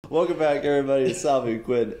Welcome back, everybody, to Salvy and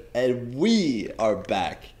Quinn, and we are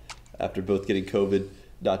back after both getting COVID,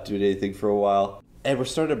 not doing anything for a while, and we're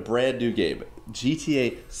starting a brand new game,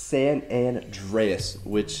 GTA San Andreas,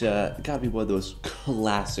 which gotta be one of those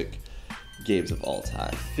classic games of all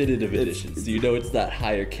time. Definitive edition, so you know it's that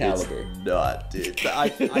higher caliber. It's not, dude. I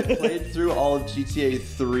played through all of GTA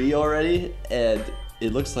 3 already, and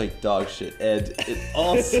it looks like dog shit, and it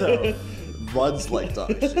also runs like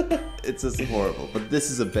dog shit. It's just horrible. But this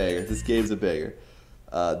is a banger. This game's a banger.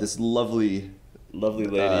 This lovely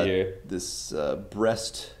lady here. This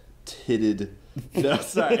breast-titted, no,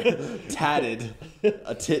 sorry, tatted,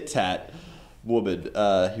 a tit-tat woman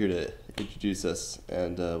here to introduce us,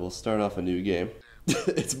 and we'll start off a new game.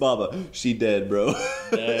 It's Mama. She dead, bro.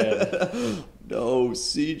 Damn. No,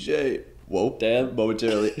 CJ. Whoa. Damn.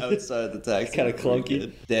 Momentarily outside the taxi. Kind of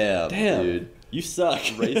clunky. Damn, dude. You suck.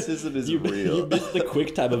 Racism is real. You missed the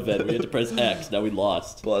quick time event. We had to press X. Now we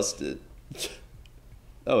lost. Busted.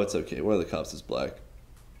 Oh, it's okay. One of the cops is black.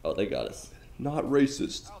 Oh, they got us. Not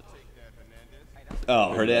racist.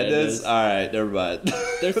 Oh, Hernandez? Alright, never mind.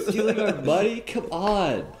 They're stealing our money? Come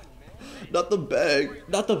on. Not the bag.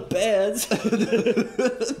 Not the bands.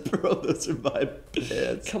 Bro, those are my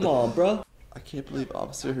bands. Come on, bro. I can't believe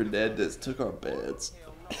Officer Hernandez took our bands.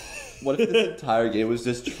 What if this entire game was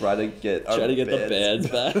just trying to get the bands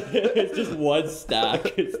back? It's just one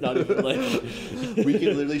stack. It's not even like... We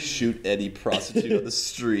could literally shoot any prostitute on the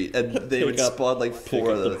street and they would spawn like 4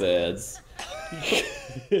 of them. The bands.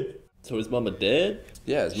 So is Mama dead?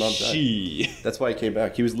 Yeah, his mom died. That's why he came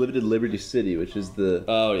back. He was living in Liberty City, which is the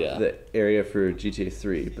area for GTA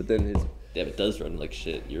 3. But then his... Damn, it does run like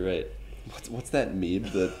shit. You're right. What's that meme?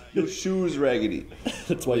 The your shoes raggedy.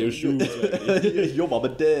 That's why your shoes raggedy. Your mama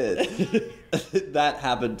dead. That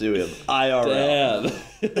happened to him. IRL.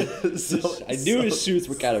 Damn. I knew his shoes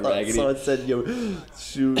were kind of raggedy. Someone said yo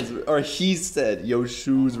shoes, or he said yo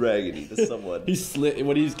shoes raggedy to someone. He slid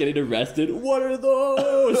when he was getting arrested. What are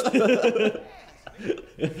those?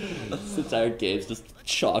 This entire game's just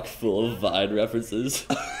chock full of Vine references.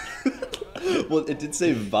 Well, it did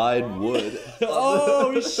say Vine Wood.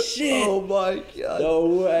 Oh, shit. Oh, my God. No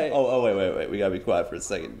way. Oh, wait. We gotta be quiet for a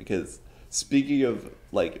second, because speaking of,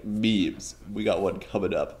 like, memes, we got one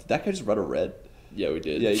coming up. Did that guy just run a red? Yeah, we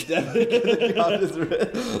did. Yeah, he definitely got his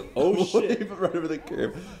red. Oh, shit. Right over the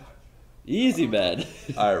curb. Easy, man.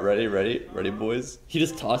 All right, ready, boys? They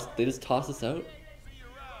just tossed us out?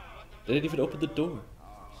 They didn't even open the door.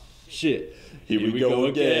 Shit. Here we go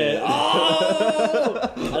again.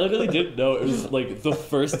 Oh! I literally didn't know it was like the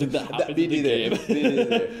first thing that happened in the game.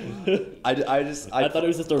 I thought it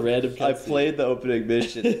was just a random cutscene. I played the opening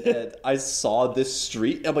mission and I saw this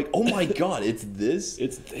street. I'm like, oh my God, it's this?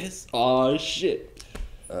 It's this? Oh shit.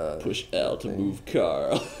 Push L to move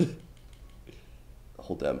car.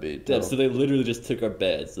 Hold down B. Damn, so they literally just took our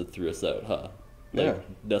beds and threw us out, huh? Like, yeah.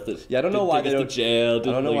 Nothing. Yeah, I don't know why they don't. Jail, I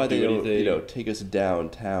don't know why they don't, anything. Take us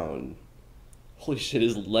downtown. Holy shit,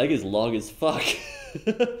 his leg is long as fuck.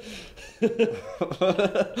 Are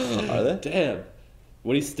they? Damn.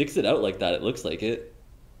 When he sticks it out like that, it looks like it.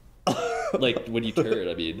 Like when you turn,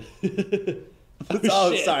 I mean.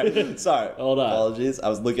 Oh, sorry. Hold on. Apologies. I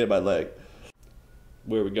was looking at my leg.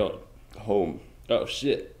 Where are we going? Home. Oh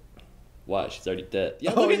shit. Why? She's already dead.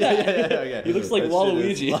 Yeah, look at that. Yeah. He looks like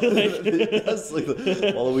Waluigi. He does like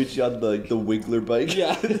Waluigi on the Wiggler bike.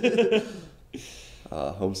 Yeah.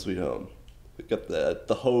 Home sweet home. We got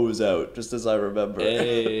the hose out, just as I remember.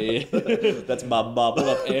 Hey. That's my mama.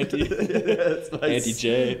 What up, Auntie? That's my Auntie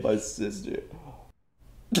J. My sister.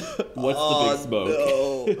 What's the big smoke?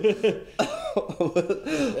 No.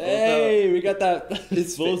 Hey, we got that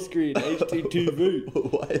full screen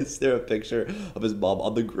HDTV. Why is there a picture of his mom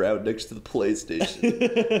on the ground next to the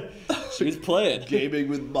PlayStation? She was playing. Gaming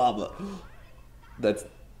with Mama. That's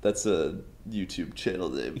a YouTube channel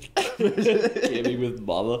name. Gaming with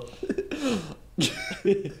Mama.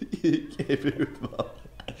 Gaming with Mama.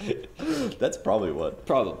 That's probably what.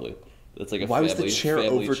 Probably. That's like a Why family, was the chair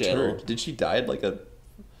overturned? Channel. Did she die in like a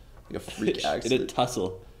freak accident? In a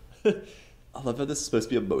tussle. I love how this is supposed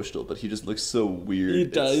to be emotional, but he just looks so weird. He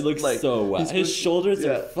does. He looks like, so wow. His shoulders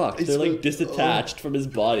are fucked. They're like disattached from his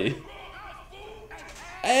body.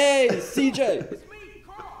 Hey, CJ!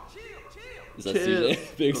 Is that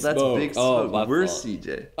CJ? Big Smoke. That's Big Smoke. Oh, We're fault.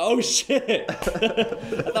 CJ. Oh, shit. I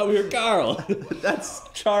thought we were Carl. That's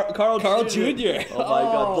Carl Jr. Oh, my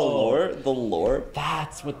God. The lore.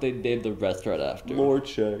 That's what they named the restaurant after. Lore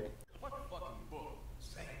check.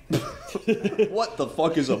 What the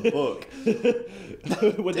fuck is a book?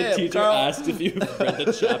 When the teacher asked if you read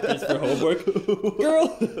the chapters for homework, girl,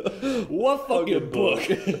 what fucking book?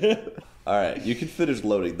 All right, you can finish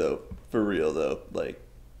loading though. For real though, like.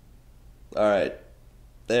 All right,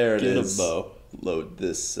 there it is. Get him, Bo. Load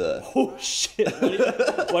this. Oh shit!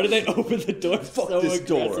 Why did they open the door so this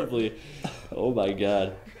door. aggressively? Oh my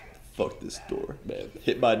god! Fuck this door, Man.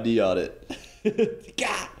 Hit my knee on it.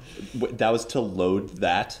 God. Wait, that was to load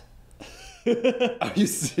that. Are you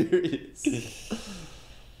serious?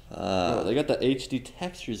 Bro, they got the HD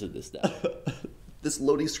textures in this now. This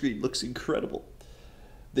loading screen looks incredible.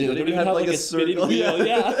 They They don't even have like a spinning circle. wheel.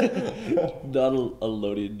 Yeah. Not a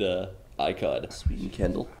loading icon. Sweet and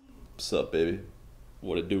Kendall. What's up, baby?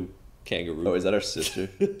 What to do, kangaroo? Oh, is that our sister?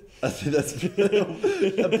 I think that's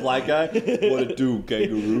a black guy. What to do,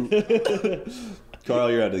 kangaroo?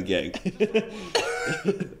 Carl, you're out of the gang.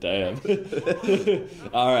 Damn.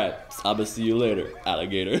 All right, I'm gonna see you later,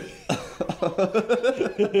 alligator.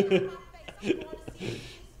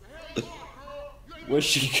 Where's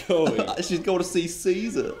she going? She's going to see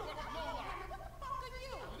Caesar.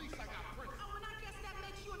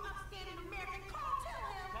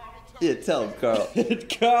 Yeah, tell him, Carl.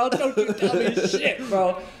 Carl, don't you tell me shit,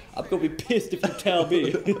 bro. I'm gonna be pissed if you tell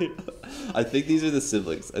me. I think these are the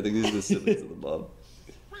siblings. I think these are the siblings of the mom.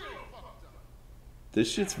 This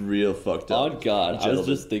shit's real fucked up. On God, I was Gentlemen.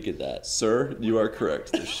 just thinking that. Sir, you are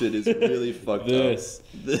correct. This shit is really fucked This. up.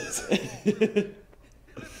 This.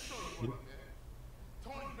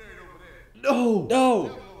 No!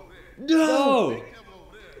 No! No!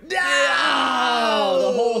 No!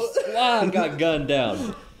 The whole squad got gunned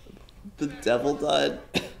down. The devil died.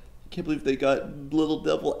 I can't believe they got Little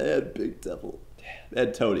Devil and Big Devil.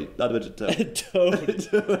 And Tony. Not to mention Tony. And Toad.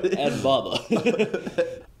 Tony. And Mama.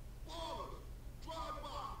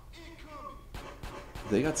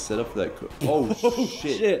 They got set up for that. Oh,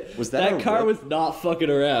 shit. Was that our car whip? was not fucking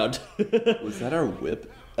around. Was that our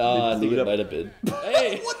whip? I think it might have been.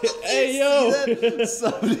 Hey! Hey, yo!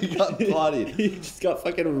 Somebody got bodied. He just got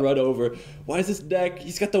fucking run over. Why is his neck?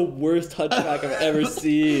 He's got the worst hunchback I've ever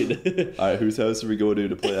seen. Alright, whose house are we going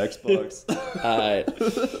to play Xbox? Alright.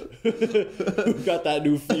 Who got that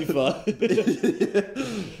new FIFA?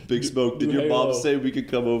 Big Smoke, did your mom Halo. say we could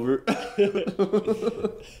come over?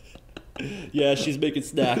 Yeah, she's making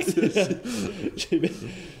snacks. She's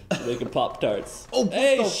making Pop-Tarts. Oh, what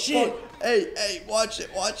hey, the shit! fuck? Hey, watch it.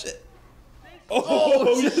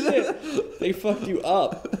 Oh, shit! They fucked you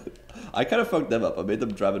up. I kind of fucked them up. I made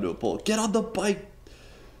them drive into a pole. Get on the bike!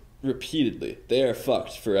 Repeatedly. They are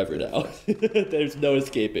fucked forever now. There's no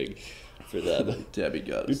escaping for them. Debbie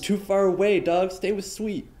got You're us. too far away, dog. Stay with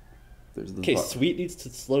Sweet. There's the Okay, vo- Sweet needs to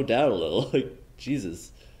slow down a little. Like,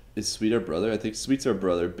 Jesus. Is Sweet our brother? I think Sweet's our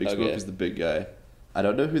brother. Big Smoke Okay. is the big guy. I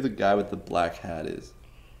don't know who the guy with the black hat is.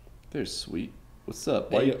 There's Sweet. What's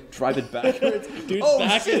up? Why are Hey, you driving backwards? Dude's Oh,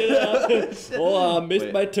 backing shit. it up. Hold on, missed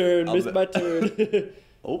Wait, my turn, I'll missed be- my turn.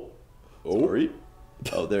 Oh. Sorry.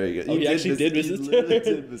 Oh, there you go. Oh, he actually did miss his literally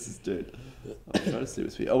turn. did miss his turn. I'm trying to stay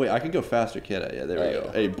with Sweet. Oh, wait, I can go faster, can't I? Yeah, there we Oh, go.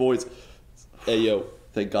 yeah. Hey, boys. Hey, yo.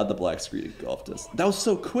 Thank God the black screen engulfed us. That was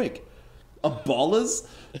so quick. Aballas?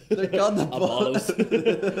 Thank God the Aballas.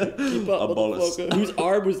 Keep up, Aballas. motherfucker. Whose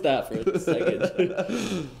arm was that for a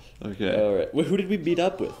second? Okay. All right. Wait, who did we meet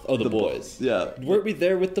up with? Oh, the boys. Yeah. Weren't we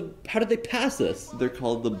there with the... How did they pass us? They're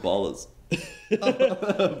called the ballas. Keep how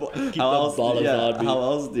them else? ballas Yeah, on me. how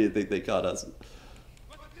else do you think they caught us?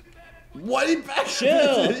 Why did he back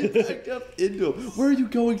Chill. He backed up into him. Where are you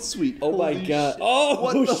going, Sweet? Oh my Holy God. shit. Oh,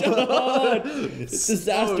 What the Sean! fuck?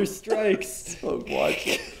 Disaster strikes. Oh, watch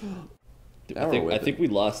it. I think we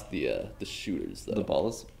lost the shooters though. The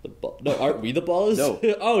ballas? No, aren't we the ballers? No.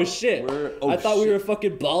 Oh shit! I thought we shit. were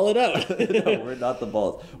fucking balling out. No, we're not the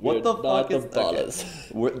balls. What We're the not fuck the is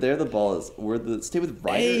ballas. Okay. They're the ballas. We're the stay with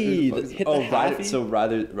Ryder. Hey, Who the fuck is- hit the oh, Ryder. halfie? So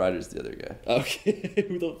Ryder's the other guy. Okay,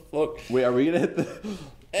 who the fuck? Wait, are we gonna hit the?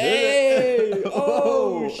 Hey!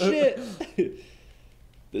 Oh Whoa. shit!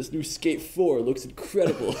 This new Skate 4 looks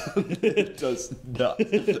incredible. It does not.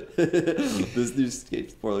 This new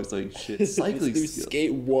Skate 4 looks like shit. Cycling This new skills.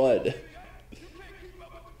 Skate 1.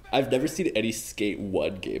 I've never seen any Skate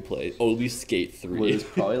 1 gameplay. Only Skate 3. Well, it's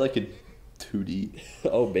probably like a 2D.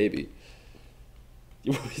 Oh, maybe.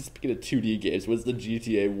 Speaking of 2D games, what's the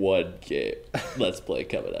GTA 1 game Let's Play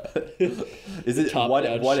coming out? Is it one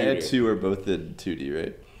Top-down and shooter. 2 are both in 2D,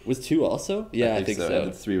 right? Was 2 also? Yeah, I think so. And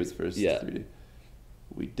then 3 was first. Yeah. 3D.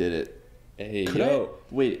 We did it. Hey, Could yo.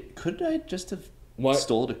 wait, couldn't I just have What?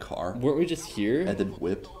 stolen a car Weren't we just here? and then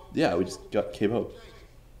whipped? Yeah, we just came home.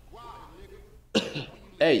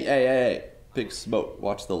 Hey. Big Smoke,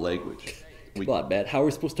 watch the language. Come on, man. How are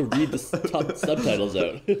we supposed to read the subtitles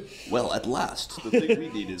out? Well, at last, the thing we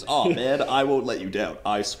need is, man, I won't let you down,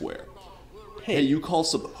 I swear. Hey, you call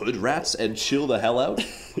some hood rats and chill the hell out?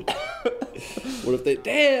 What if they...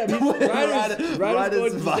 Damn!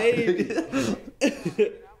 Ryder's going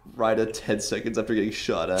insane! Ryder 10 seconds after getting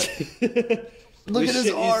shot at. Look at his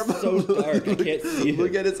He's arm. so dark, I can't see him.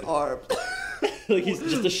 Look at his arm. Like he's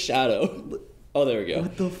just a shadow. Oh, there we go.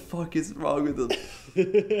 What the fuck is wrong with him?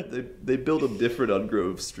 They built him different on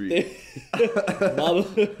Grove Street. Mama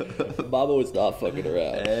was not fucking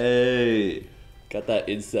around. Hey. Got that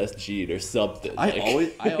incest gene or something. I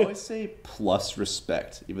always say plus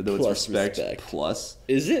respect, even though it's respect plus.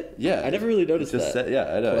 Is it? Yeah. I never really noticed that.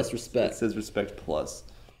 Yeah, I know. Plus respect. It says respect plus.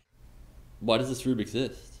 Why does this room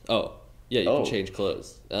exist? Oh. Yeah, you can change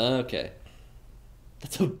clothes. Okay.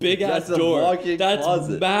 That's a big ass door. That's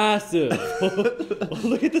closet. massive.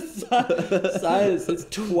 Look at the size. It's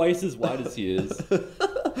twice as wide as he is.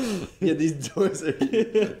 Yeah, these doors are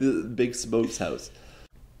the big smokes house.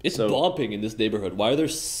 It's bumping in this neighborhood. Why are there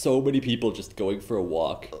so many people just going for a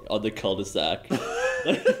walk on the cul-de-sac?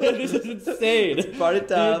 This is insane. It's party time.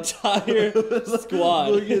 The entire squad.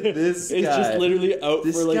 Look at this guy. It's just literally out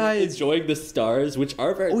This for like guy is- enjoying the stars, which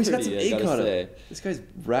are very He's pretty, got some I ink gotta on say. him. This guy's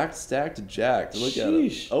racked, stacked, and jacked. Look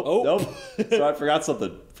Sheesh. at him. Oh, nope. Sorry, I forgot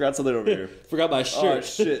something. Forgot something over here. Forgot my shirt. Oh,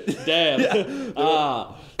 shit. Damn.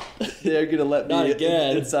 Yeah. They're gonna let Not me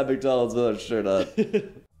again. inside McDonald's without a shirt on.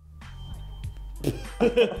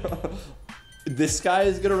 This guy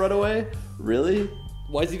is gonna run away? Really?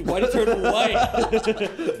 Why'd he turn white?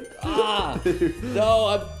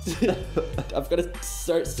 No, I'm gonna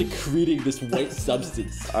start secreting this white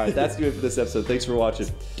substance. Alright, that's good for this episode. Thanks for watching.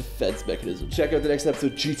 Defense mechanism. Check out the next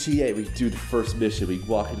episode, GTA. We do the first mission. We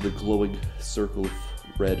walk into the glowing circle of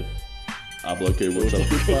red. I'm like, okay, what's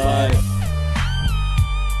up? Bye.